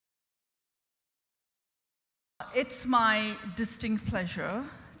It's my distinct pleasure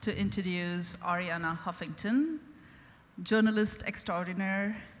to introduce Arianna Huffington, journalist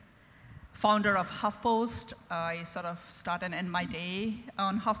extraordinaire, founder of HuffPost. I sort of start and end my day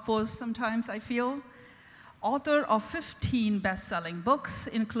on HuffPost sometimes, I feel. Author of 15 best-selling books,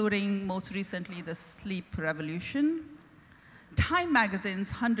 including most recently The Sleep Revolution, Time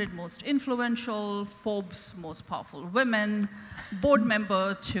Magazine's 100 Most Influential, Forbes' Most Powerful Women, board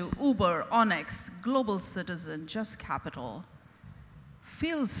member to Uber, Onyx, Global Citizen, Just Capital.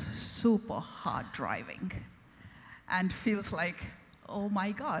 Feels super hard driving and feels like, oh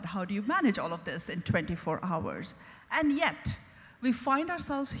my God, how do you manage all of this in 24 hours? And yet, we find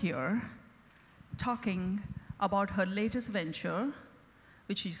ourselves here talking about her latest venture,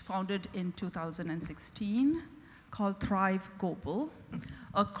 which she founded in 2016, called Thrive Global,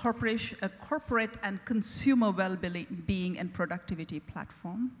 a corporate and consumer well-being and productivity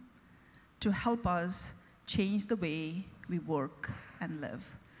platform to help us change the way we work and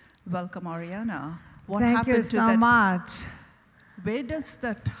live. Welcome, Arianna. What happened to that? Thank you so much. Where does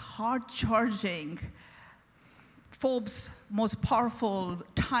that hard-charging, Forbes' most powerful,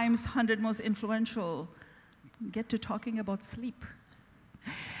 Time's 100 most influential, get to talking about sleep?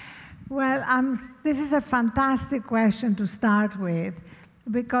 Well, this is a fantastic question to start with,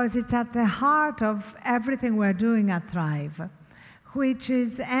 because it's at the heart of everything we're doing at Thrive, which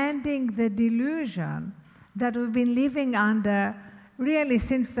is ending the delusion that we've been living under really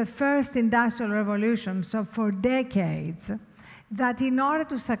since the first industrial revolution, so for decades, that in order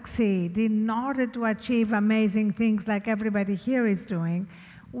to succeed, in order to achieve amazing things like everybody here is doing,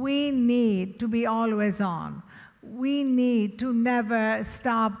 we need to be always on. We need to never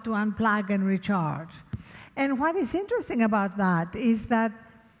stop to unplug and recharge. And what is interesting about that is that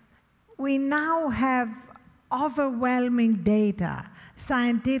we now have overwhelming data,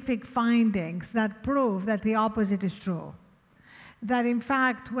 scientific findings that prove that the opposite is true. That in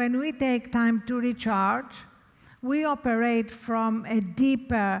fact, when we take time to recharge, we operate from a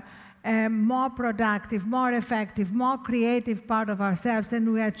deeper, more productive, more effective, more creative part of ourselves,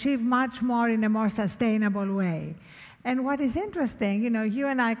 and we achieve much more in a more sustainable way. And what is interesting, you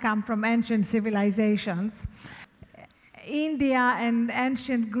and I come from ancient civilizations. India and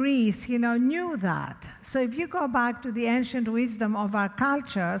ancient Greece, knew that. So if you go back to the ancient wisdom of our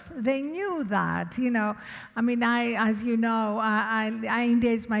cultures, they knew that, I mean, as you know,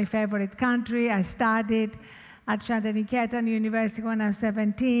 India is my favorite country. I studied at Shantiniketan University when I was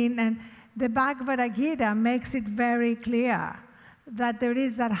 17, and the Bhagavad Gita makes it very clear that there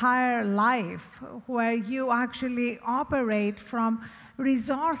is that higher life where you actually operate from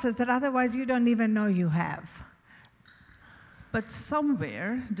resources that otherwise you don't even know you have. But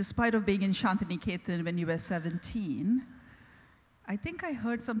somewhere, despite of being in Shantiniketan when you were 17, I think I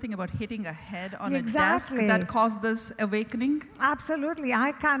heard something about hitting a head on a desk that caused this awakening. Absolutely.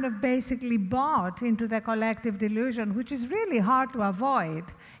 I kind of basically bought into the collective delusion, which is really hard to avoid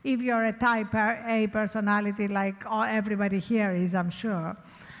if you're a type A personality like everybody here is, I'm sure,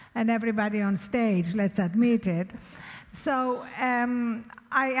 and everybody on stage, let's admit it. So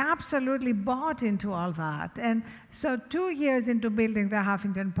I absolutely bought into all that. And so 2 years into building the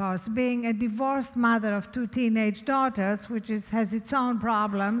Huffington Post, being a divorced mother of 2 teenage daughters, which has its own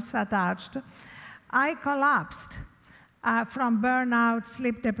problems attached, I collapsed from burnout,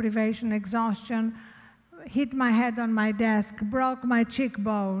 sleep deprivation, exhaustion, hit my head on my desk, broke my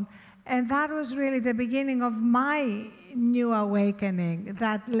cheekbone. And that was really the beginning of my new awakening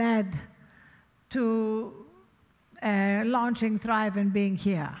that led to launching Thrive and being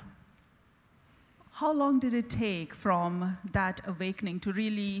here. How long did it take from that awakening to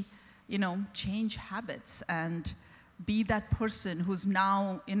really, change habits and be that person who's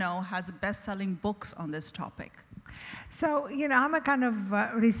now, has best-selling books on this topic? So, I'm a kind of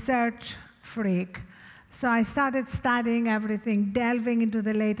research freak. So I started studying everything, delving into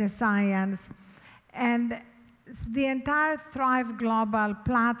the latest science, and the entire Thrive Global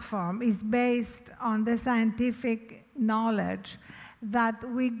platform is based on the scientific knowledge that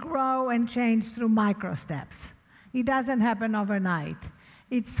we grow and change through micro steps. It doesn't happen overnight.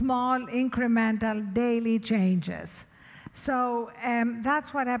 It's small, incremental, daily changes. So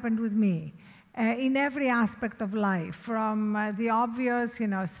that's what happened with me in every aspect of life, from the obvious,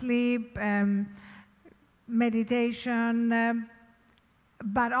 sleep, meditation,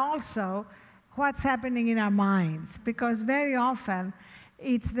 but also what's happening in our minds, because very often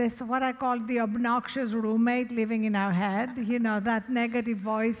it's this, what I call the obnoxious roommate living in our head, that negative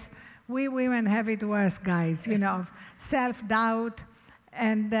voice. We women have it worse, guys, of self-doubt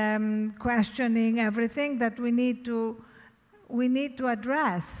and questioning everything that we need to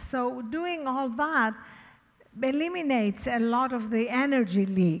address. So doing all that eliminates a lot of the energy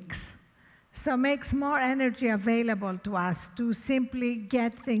leaks. So makes more energy available to us to simply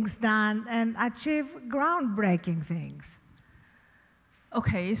get things done and achieve groundbreaking things.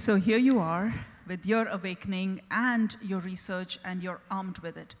 Okay, so here you are with your awakening and your research, and you're armed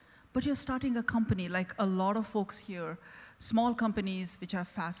with it. But you're starting a company like a lot of folks here, small companies which have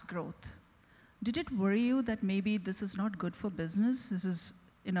fast growth. Did it worry you that maybe this is not good for business? This is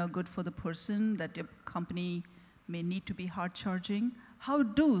good for the person, that your company may need to be hard charging? How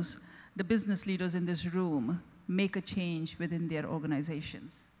do the business leaders in this room make a change within their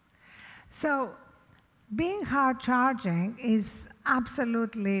organizations? So being hard charging is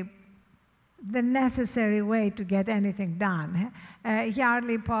absolutely the necessary way to get anything done.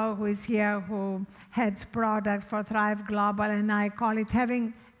 Yardley Paul, who is here, who heads product for Thrive Global, and I call it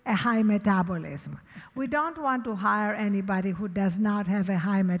having a high metabolism. We don't want to hire anybody who does not have a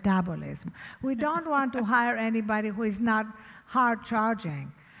high metabolism. We don't want to hire anybody who is not hard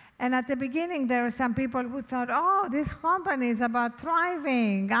charging. And at the beginning, there were some people who thought, oh, this company is about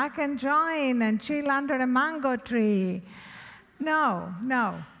thriving. I can join and chill under a mango tree. No.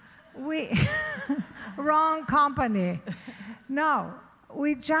 Wrong company. No,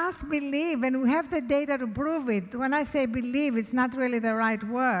 we just believe, and we have the data to prove it. When I say believe, it's not really the right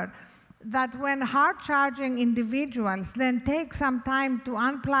word. That when hard-charging individuals then take some time to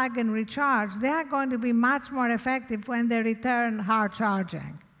unplug and recharge, they are going to be much more effective when they return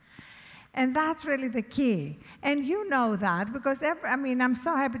hard-charging. And that's really the key. And you know that because, I'm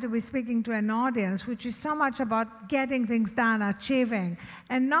so happy to be speaking to an audience which is so much about getting things done, achieving,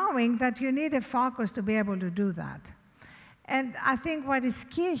 and knowing that you need a focus to be able to do that. And I think what is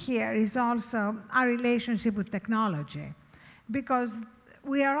key here is also our relationship with technology. Because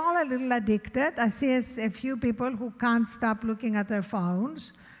we are all a little addicted. I see a few people who can't stop looking at their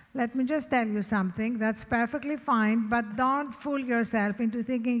phones. Let me just tell you something, that's perfectly fine, but don't fool yourself into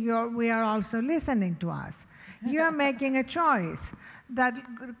thinking we are also listening to us. You're making a choice that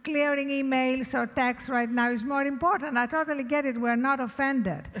clearing emails or text right now is more important. I totally get it, we're not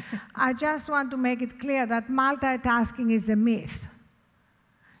offended. I just want to make it clear that multitasking is a myth.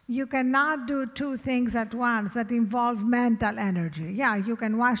 You cannot do two things at once that involve mental energy. Yeah, you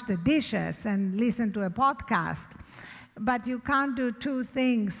can wash the dishes and listen to a podcast, but you can't do two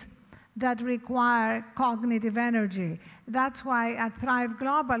things that require cognitive energy. That's why at Thrive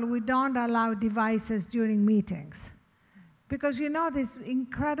Global, we don't allow devices during meetings. Because these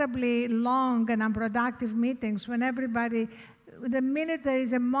incredibly long and unproductive meetings when everybody, the minute there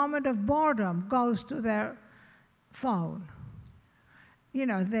is a moment of boredom, goes to their phone.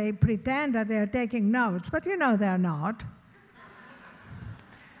 They pretend that they're taking notes, but they're not.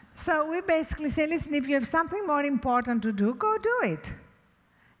 So we basically say, listen, if you have something more important to do, go do it.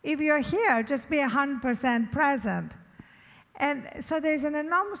 If you're here, just be 100% present. And so there's an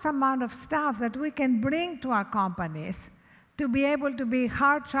enormous amount of stuff that we can bring to our companies to be able to be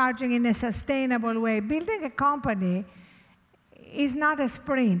hard charging in a sustainable way. Building a company is not a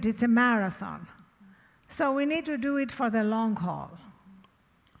sprint, it's a marathon. So we need to do it for the long haul.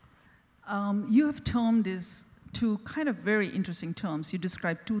 You have termed these two kind of very interesting terms. You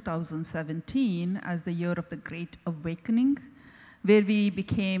described 2017 as the year of the Great Awakening, where we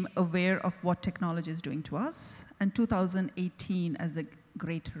became aware of what technology is doing to us, and 2018 as the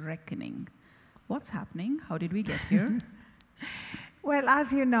Great Reckoning. What's happening? How did we get here? Well,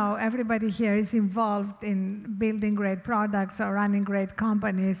 as you know, everybody here is involved in building great products or running great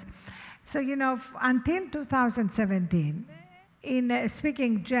companies. So, until 2017,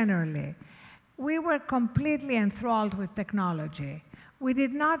 speaking generally, we were completely enthralled with technology. We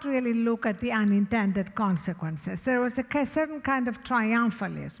did not really look at the unintended consequences. There was a certain kind of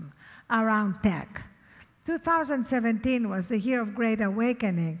triumphalism around tech. 2017 was the year of Great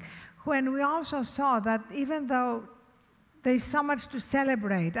Awakening, when we also saw that even though there's so much to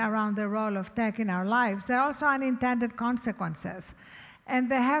celebrate around the role of tech in our lives, there are also unintended consequences. And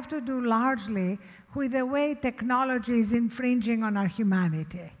they have to do largely with the way technology is infringing on our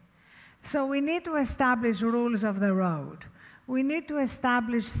humanity. So we need to establish rules of the road. We need to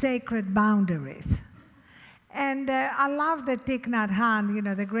establish sacred boundaries. And I love the Thich Nhat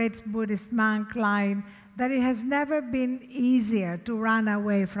Hanh, the great Buddhist monk line, that it has never been easier to run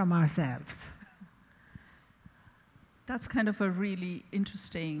away from ourselves. That's kind of a really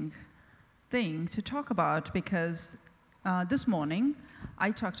interesting thing to talk about, because this morning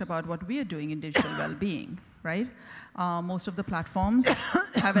I talked about what we are doing in digital well-being, right? Most of the platforms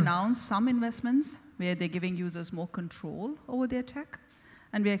have announced some investments where they're giving users more control over their tech,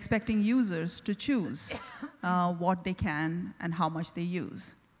 and we're expecting users to choose what they can and how much they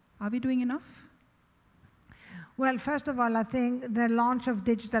use. Are we doing enough? Well, first of all, I think the launch of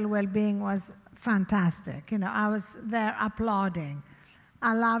digital well-being was fantastic. I was there applauding.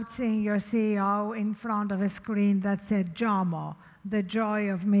 I loved seeing your CEO in front of a screen that said JOMO, the joy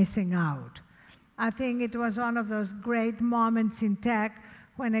of missing out. I think it was one of those great moments in tech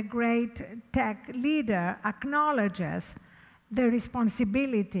when a great tech leader acknowledges the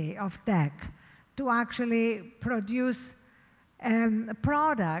responsibility of tech to actually produce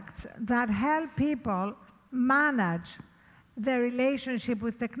products that help people manage their relationship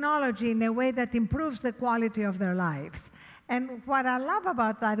with technology in a way that improves the quality of their lives. And what I love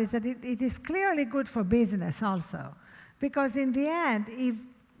about that is that it is clearly good for business also. Because in the end,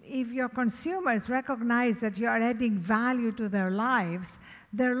 if your consumers recognize that you are adding value to their lives,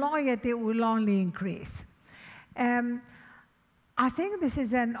 their loyalty will only increase. I think this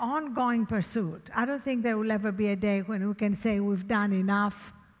is an ongoing pursuit. I don't think there will ever be a day when we can say we've done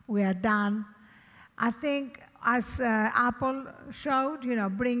enough, we are done. I think as Apple showed,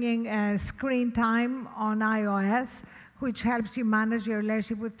 bringing screen time on iOS, which helps you manage your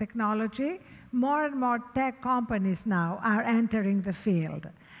relationship with technology, more and more tech companies now are entering the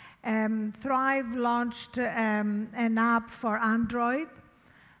field. Thrive launched an app for Android.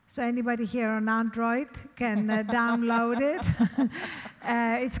 So anybody here on Android can download it.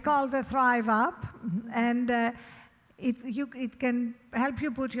 It's called the Thrive app, and it can help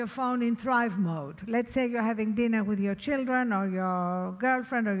you put your phone in Thrive mode. Let's say you're having dinner with your children or your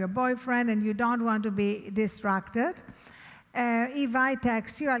girlfriend or your boyfriend and you don't want to be distracted. If I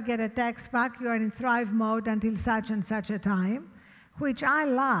text you, I'll get a text back, you are in Thrive mode until such and such a time, which I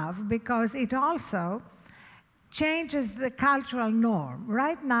love because it also changes the cultural norm.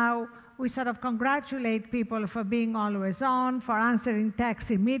 Right now, we sort of congratulate people for being always on, for answering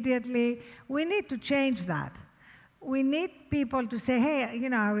texts immediately. We need to change that. We need people to say, hey,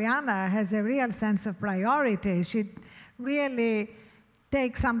 Arianna has a real sense of priority. She really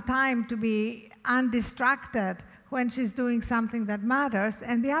takes some time to be undistracted when she's doing something that matters.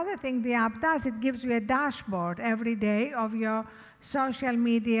 And the other thing the app does, it gives you a dashboard every day of your social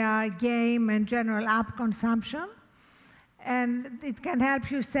media, game, and general app consumption. And it can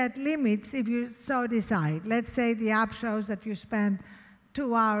help you set limits if you so decide. Let's say the app shows that you spend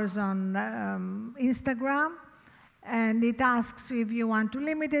 2 hours on Instagram, and it asks you if you want to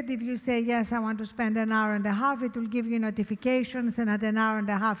limit it. If you say, yes, I want to spend an hour and a half, it will give you notifications, and at an hour and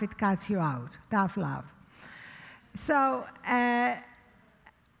a half, it cuts you out. Tough love. So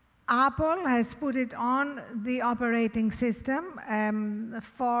Apple has put it on the operating system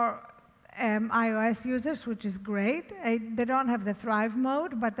for iOS users, which is great. They don't have the Thrive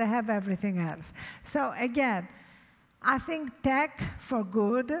mode, but they have everything else. So again, I think tech for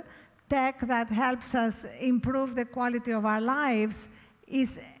good, tech that helps us improve the quality of our lives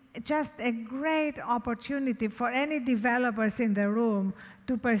is just a great opportunity for any developers in the room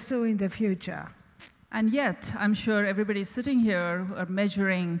to pursue in the future. And yet, I'm sure everybody sitting here are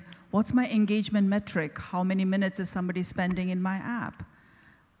measuring, what's my engagement metric? How many minutes is somebody spending in my app?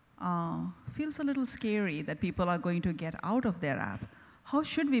 Feels a little scary that people are going to get out of their app. How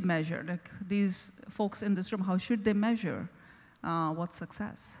should we measure? Like these folks in this room, how should they measure what's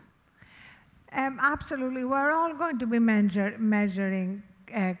success? Absolutely. We're all going to be measuring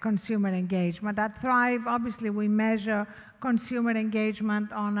consumer engagement. At Thrive, obviously, we measure consumer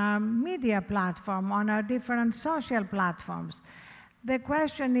engagement on our media platform, on our different social platforms. The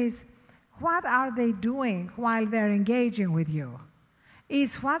question is, what are they doing while they're engaging with you?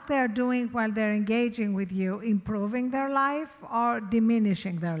 Is what they're doing while they're engaging with you improving their life or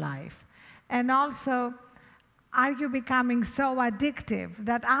diminishing their life? And also, are you becoming so addictive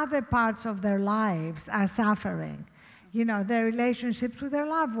that other parts of their lives are suffering? Their relationships with their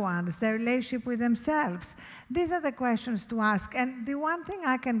loved ones, their relationship with themselves. These are the questions to ask. And the one thing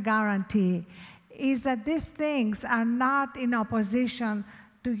I can guarantee is that these things are not in opposition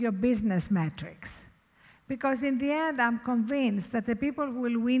to your business metrics. Because in the end, I'm convinced that the people who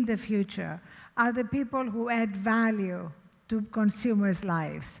will win the future are the people who add value to consumers'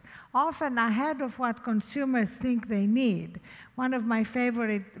 lives, often ahead of what consumers think they need. One of my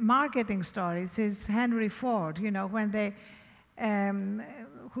favorite marketing stories is Henry Ford, when they,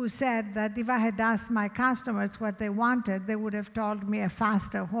 who said that if I had asked my customers what they wanted, they would have told me a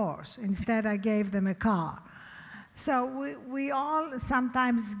faster horse. Instead, I gave them a car. So we all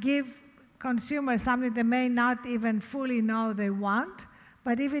sometimes give consumers something they may not even fully know they want,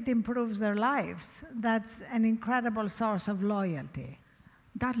 but if it improves their lives, that's an incredible source of loyalty.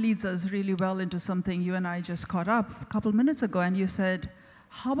 That leads us really well into something you and I just caught up a couple minutes ago, and you said,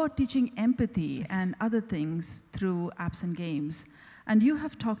 how about teaching empathy and other things through apps and games? And you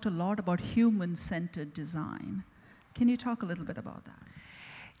have talked a lot about human-centered design. Can you talk a little bit about that?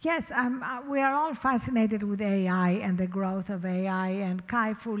 Yes, we are all fascinated with AI and the growth of AI, and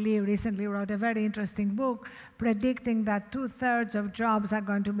Kai-Fu Lee recently wrote a very interesting book predicting that 2/3 of jobs are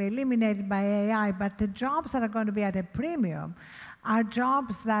going to be eliminated by AI, but the jobs that are going to be at a premium are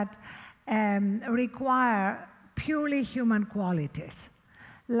jobs that require purely human qualities,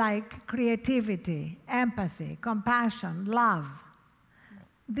 like creativity, empathy, compassion, love.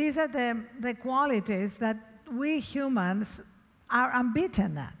 These are the qualities that we humans are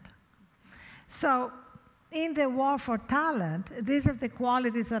unbeaten at. So in the war for talent, these are the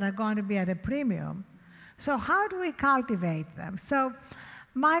qualities that are going to be at a premium. So how do we cultivate them? So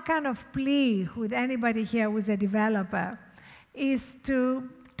my kind of plea with anybody here who's a developer is to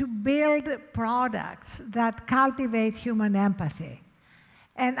build products that cultivate human empathy.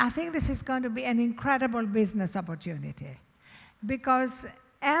 And I think this is going to be an incredible business opportunity, because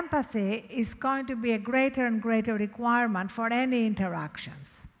empathy is going to be a greater and greater requirement for any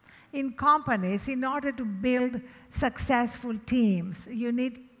interactions. In companies, in order to build successful teams, you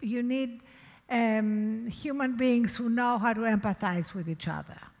need human beings who know how to empathize with each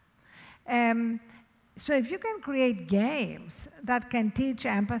other. So if you can create games that can teach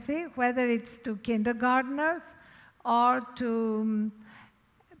empathy, whether it's to kindergartners or to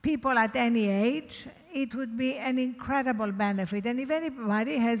people at any age, it would be an incredible benefit. And if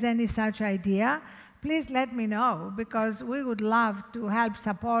anybody has any such idea, please let me know, because we would love to help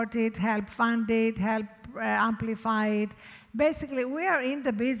support it, help fund it, help amplify it. Basically, we are in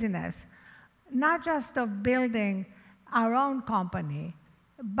the business not just of building our own company,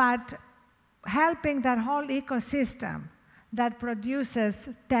 but helping that whole ecosystem that produces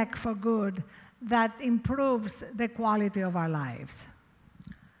tech for good, that improves the quality of our lives.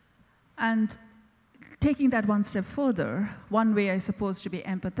 And taking that one step further, one way, I suppose, to be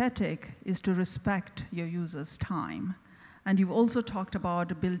empathetic is to respect your users' time. And you've also talked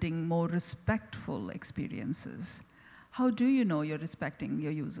about building more respectful experiences. How do you know you're respecting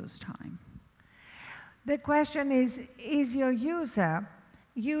your users' time? The question is your user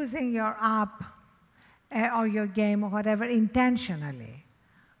using your app or your game or whatever intentionally?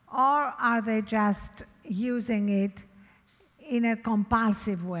 Or are they just using it in a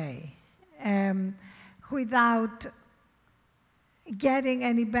compulsive way? Without getting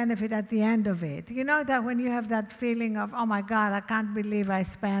any benefit at the end of it. You know that when you have that feeling of, oh my God, I can't believe I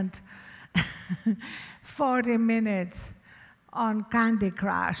spent 40 minutes on Candy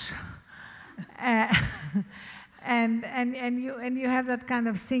Crush. And you have that kind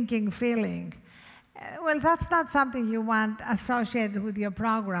of sinking feeling. Well, that's not something you want associated with your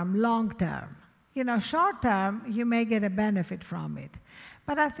program long term. You know, short term, you may get a benefit from it.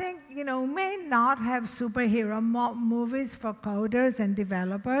 But I think, you know, we may not have superhero movies for coders and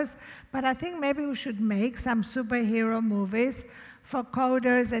developers, but I think maybe we should make some superhero movies for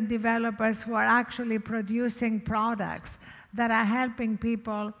coders and developers who are actually producing products that are helping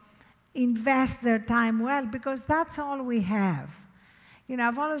people invest their time well, because that's all we have. You know,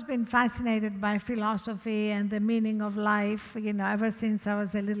 I've always been fascinated by philosophy and the meaning of life, you know, ever since I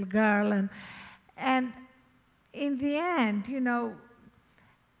was a little girl. And in the end, you know,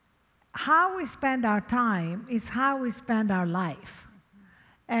 how we spend our time is how we spend our life.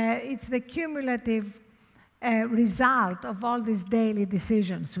 It's the cumulative result of all these daily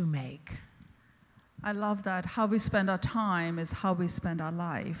decisions we make. I love that. How we spend our time is how we spend our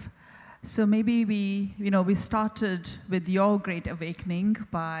life. So maybe we started with your great awakening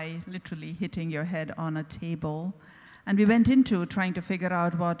by literally hitting your head on a table. And we went into trying to figure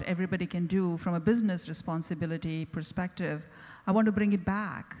out what everybody can do from a business responsibility perspective. I want to bring it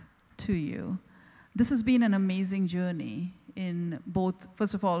back to you. This has been an amazing journey in both,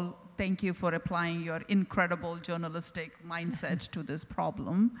 first of all, thank you for applying your incredible journalistic mindset to this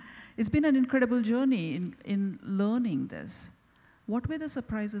problem. It's been an incredible journey in learning this. What were the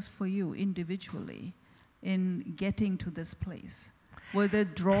surprises for you individually in getting to this place? Were there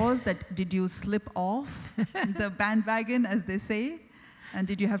draws that did you slip off the bandwagon, as they say, and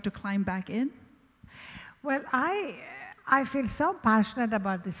did you have to climb back in? Well, I feel so passionate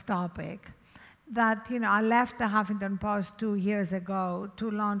about this topic that, you know, I left the Huffington Post 2 years ago to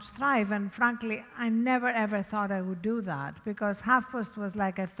launch Thrive, and frankly, I never ever thought I would do that, because HuffPost was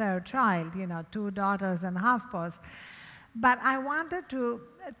like a third child, you know, 2 daughters and HuffPost. But I wanted to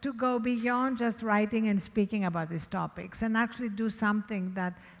go beyond just writing and speaking about these topics and actually do something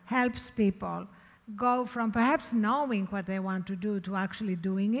that helps people go from perhaps knowing what they want to do to actually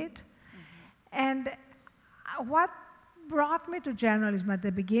doing it. Mm-hmm. And what brought me to journalism at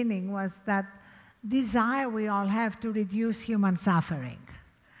the beginning was that desire we all have to reduce human suffering.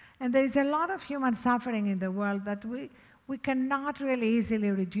 And there is a lot of human suffering in the world that we cannot really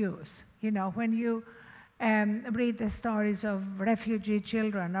easily reduce. You know, when you read the stories of refugee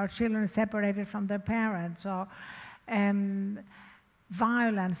children or children separated from their parents or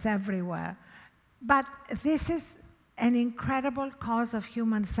violence everywhere. But this is an incredible cause of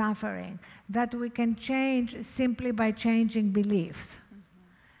human suffering that we can change simply by changing beliefs.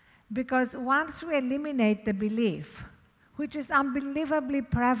 Because once we eliminate the belief, which is unbelievably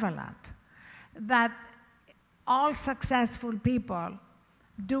prevalent, that all successful people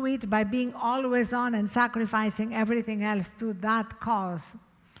do it by being always on and sacrificing everything else to that cause.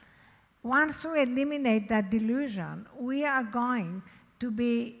 Once we eliminate that delusion, we are going to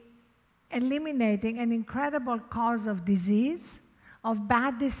be eliminating an incredible cause of disease, of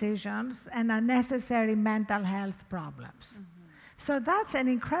bad decisions, and unnecessary mental health problems. So that's an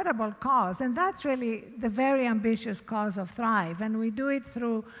incredible cause, and that's really the very ambitious cause of Thrive. And we do it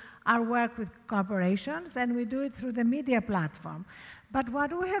through our work with corporations, and we do it through the media platform. But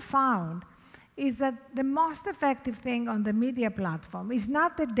what we have found is that the most effective thing on the media platform is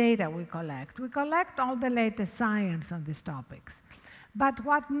not the data we collect. We collect all the latest science on these topics. But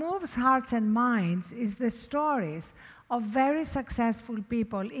what moves hearts and minds is the stories of very successful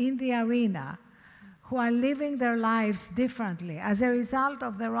people in the arena who are living their lives differently as a result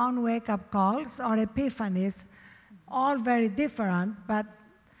of their own wake-up calls or epiphanies, all very different, but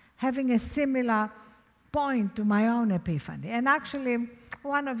having a similar point to my own epiphany. And actually,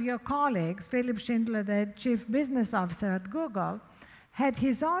 one of your colleagues, Philip Schindler, the chief business officer at Google, had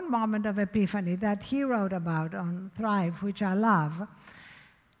his own moment of epiphany that he wrote about on Thrive, which I love,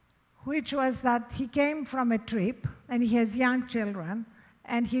 which was that he came from a trip, and he has young children,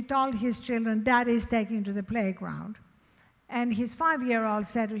 and he told his children, Daddy is taking you to the playground. And his 5-year-old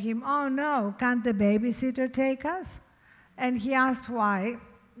said to him, oh no, can't the babysitter take us? And he asked why.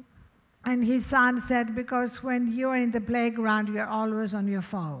 And his son said, because when you're in the playground, you're always on your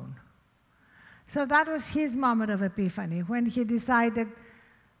phone. So that was his moment of epiphany, when he decided,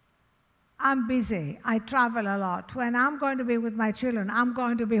 I'm busy, I travel a lot. When I'm going to be with my children, I'm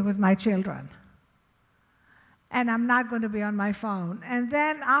going to be with my children. And I'm not going to be on my phone. And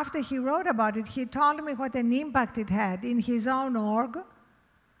then after he wrote about it, he told me what an impact it had in his own org.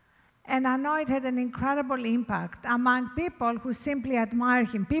 And I know it had an incredible impact among people who simply admire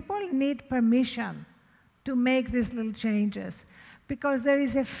him. People need permission to make these little changes, because there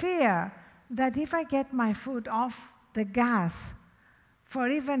is a fear that if I get my foot off the gas for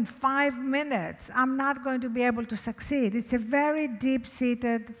even 5 minutes, I'm not going to be able to succeed. It's a very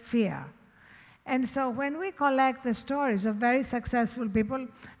deep-seated fear. And so when we collect the stories of very successful people,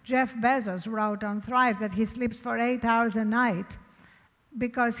 Jeff Bezos wrote on Thrive that he sleeps for 8 hours a night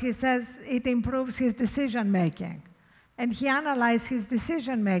because he says it improves his decision-making. And he analyzed his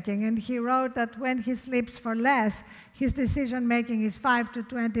decision-making, and he wrote that when he sleeps for less, his decision-making is 5 to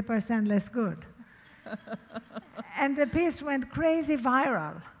 20% less good. And the piece went crazy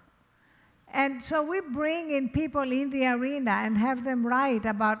viral. And so we bring in people in the arena and have them write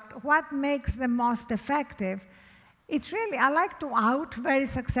about what makes them most effective. It's really, I like to out very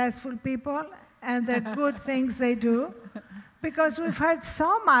successful people and the good things they do, because we've heard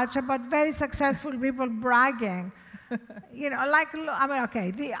so much about very successful people bragging. You know, like, I mean,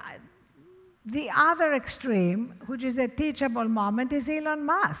 okay, the other extreme, which is a teachable moment, is Elon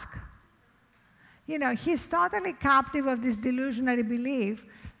Musk. You know, he's totally captive of this delusionary belief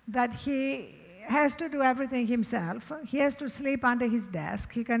that he has to do everything himself. He has to sleep under his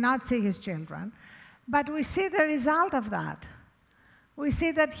desk. He cannot see his children. But we see the result of that. We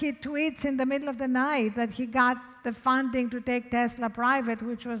see that he tweets in the middle of the night that he got the funding to take Tesla private,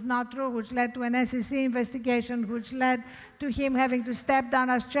 which was not true, which led to an SEC investigation, which led to him having to step down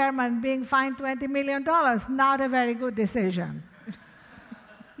as chairman, being fined $20 million. Not a very good decision.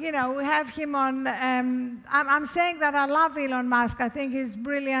 You know, we have him on, I'm saying that I love Elon Musk. I think he's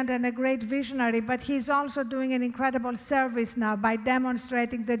brilliant and a great visionary, but he's also doing an incredible service now by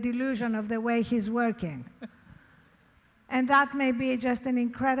demonstrating the delusion of the way he's working. And that may be just an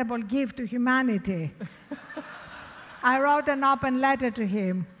incredible gift to humanity. I wrote an open letter to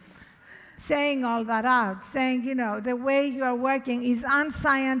him saying all that out, saying, you know, the way you are working is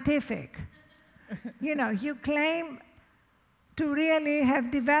unscientific. You know, you claim to really have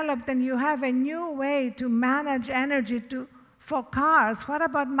developed, and you have a new way to manage energy for cars. What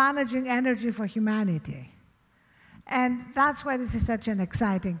about managing energy for humanity? And that's why this is such an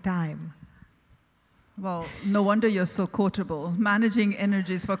exciting time. Well, no wonder you're so quotable. Managing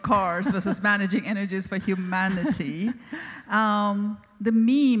energies for cars versus managing energies for humanity. The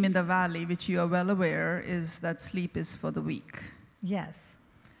meme in the Valley, which you are well aware, is that sleep is for the weak. Yes.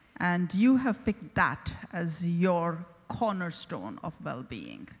 And you have picked that as your cornerstone of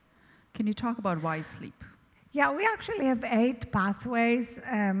well-being. Can you talk about why sleep? Yeah, we actually have 8 pathways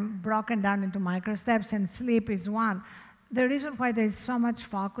broken down into microsteps, and sleep is one. The reason why there's so much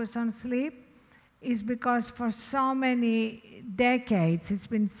focus on sleep is because for so many decades it's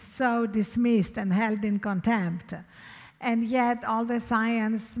been so dismissed and held in contempt. And yet all the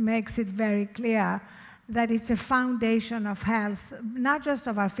science makes it very clear that it's a foundation of health, not just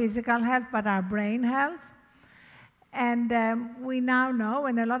of our physical health, but our brain health. And we now know,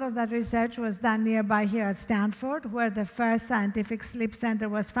 and a lot of that research was done nearby here at Stanford, where the first scientific sleep center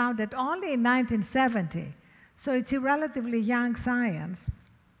was founded only in 1970. So it's a relatively young science.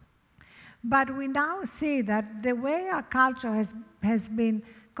 But we now see that the way our culture has been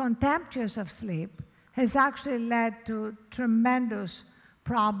contemptuous of sleep has actually led to tremendous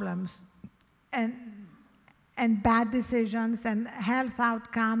problems and bad decisions and health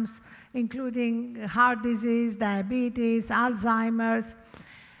outcomes, including heart disease, diabetes, Alzheimer's.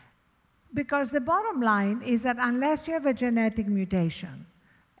 Because the bottom line is that unless you have a genetic mutation,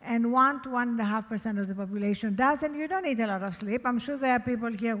 and 1 to 1.5% of the population does, and you don't need a lot of sleep. I'm sure there are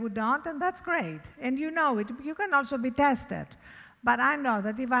people here who don't, and that's great. And you know it. You can also be tested. But I know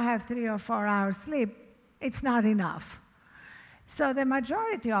that if I have 3 or 4 hours sleep, it's not enough. So the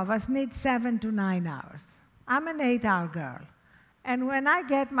majority of us need 7 to 9 hours. I'm an 8-hour girl. And when I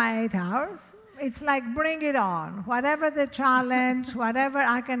get my 8 hours, it's like, bring it on. Whatever the challenge, whatever,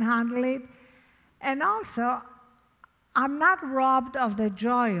 I can handle it. And also, I'm not robbed of the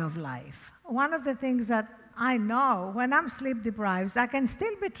joy of life. One of the things that I know, when I'm sleep deprived, I can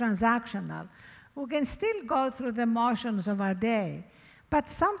still be transactional. We can still go through the motions of our day, but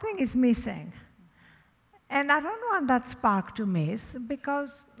something is missing. And I don't want that spark to miss,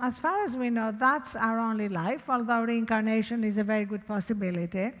 because as far as we know, that's our only life, although reincarnation is a very good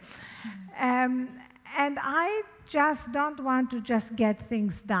possibility. And I just don't want to just get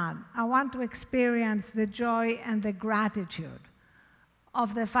things done. I want to experience the joy and the gratitude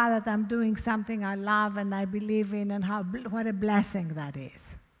of the fact that I'm doing something I love and I believe in, and what a blessing that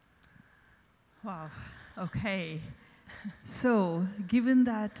is. Wow, okay. So, given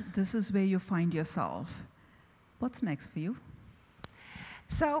that this is where you find yourself, what's next for you?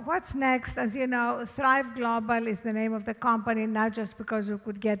 So what's next? As you know, Thrive Global is the name of the company, not just because we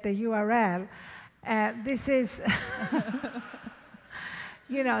could get the URL. This is,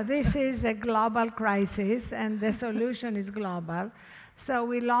 this is a global crisis, and the solution is global. So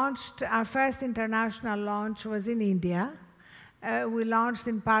we launched, our first international launch was in India. We launched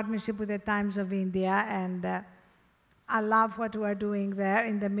in partnership with the Times of India, and I love what we're doing there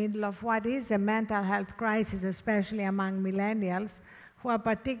in the middle of what is a mental health crisis, especially among millennials, who are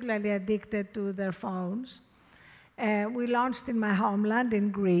particularly addicted to their phones. We launched in my homeland,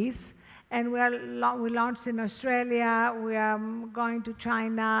 in Greece. And we launched in Australia, we are going to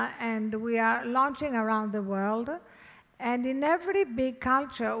China, and we are launching around the world. And in every big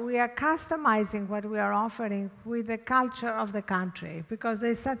culture, we are customizing what we are offering with the culture of the country, because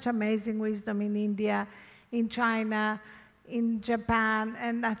there's such amazing wisdom in India, in China, in Japan,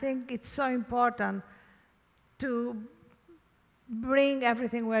 and I think it's so important to bring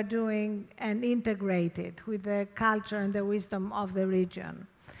everything we're doing and integrate it with the culture and the wisdom of the region.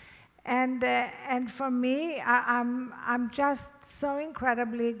 And for me, I'm just so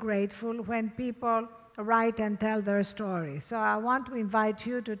incredibly grateful when people write and tell their stories. So I want to invite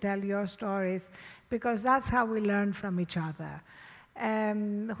you to tell your stories, because that's how we learn from each other.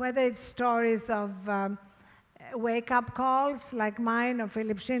 Whether it's stories of wake-up calls like mine or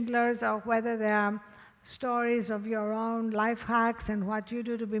Philip Schindler's, or whether they are stories of your own life hacks and what you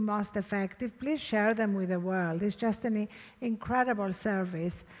do to be most effective, please share them with the world. It's just an incredible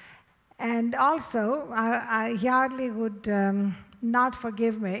service. And also, Yardley would not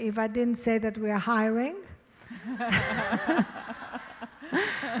forgive me if I didn't say that we are hiring.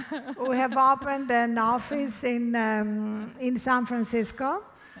 We have opened an office in San Francisco.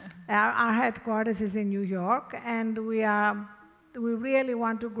 Our headquarters is in New York, and we really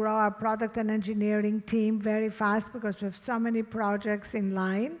want to grow our product and engineering team very fast, because we have so many projects in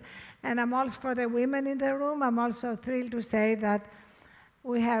line. And I'm also, for the women in the room, I'm also thrilled to say that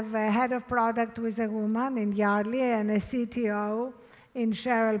we have a head of product who is a woman in Yardley, and a CTO in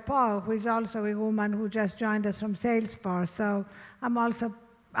Cheryl Paul, who is also a woman who just joined us from Salesforce. So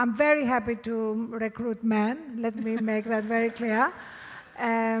I'm very happy to recruit men. Let me make that very clear.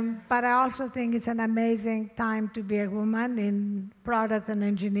 but I also think it's an amazing time to be a woman in product and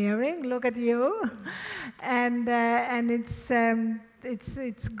engineering. Look at you. And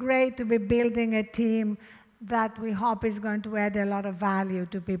it's great to be building a team that we hope is going to add a lot of value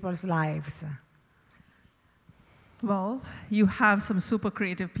to people's lives. Well, you have some super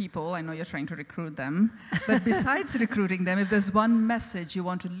creative people. I know you're trying to recruit them. But besides recruiting them, if there's one message you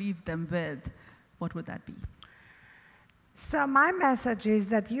want to leave them with, what would that be? So my message is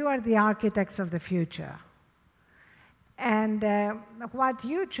that you are the architects of the future. And what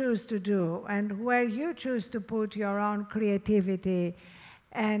you choose to do and where you choose to put your own creativity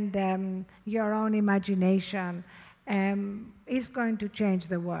and your own imagination is going to change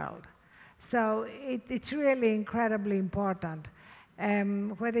the world. So it's really incredibly important.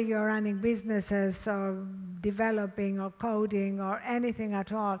 Whether you're running businesses or developing or coding or anything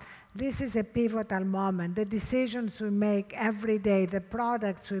at all, this is a pivotal moment. The decisions we make every day, the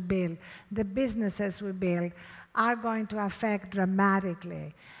products we build, the businesses we build, are going to affect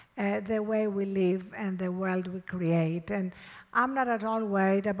dramatically the way we live and the world we create. And I'm not at all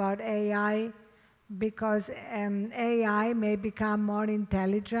worried about AI because AI may become more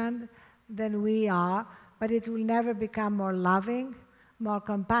intelligent than we are, but it will never become more loving, more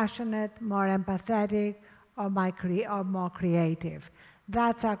compassionate, more empathetic, or more creative.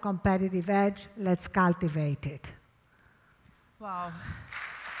 That's our competitive edge. Let's cultivate it. Wow.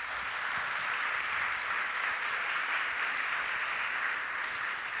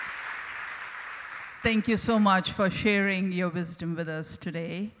 Thank you so much for sharing your wisdom with us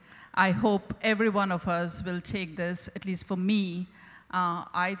today. I hope every one of us will take this, at least for me.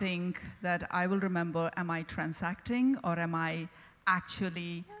 I think that I will remember, am I transacting or am I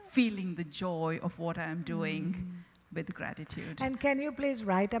actually feeling the joy of what I am doing with gratitude? And can you please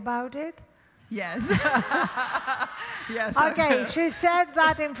write about it? Yes. Yes. Okay, she said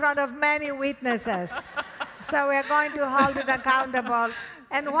that in front of many witnesses. So we're going to hold it accountable.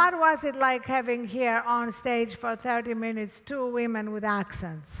 And what was it like having here on stage for 30 minutes 2 women with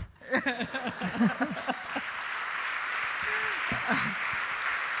accents?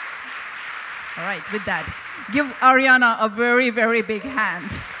 All right, with that, give Arianna a very, very big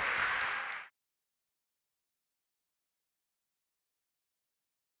hand.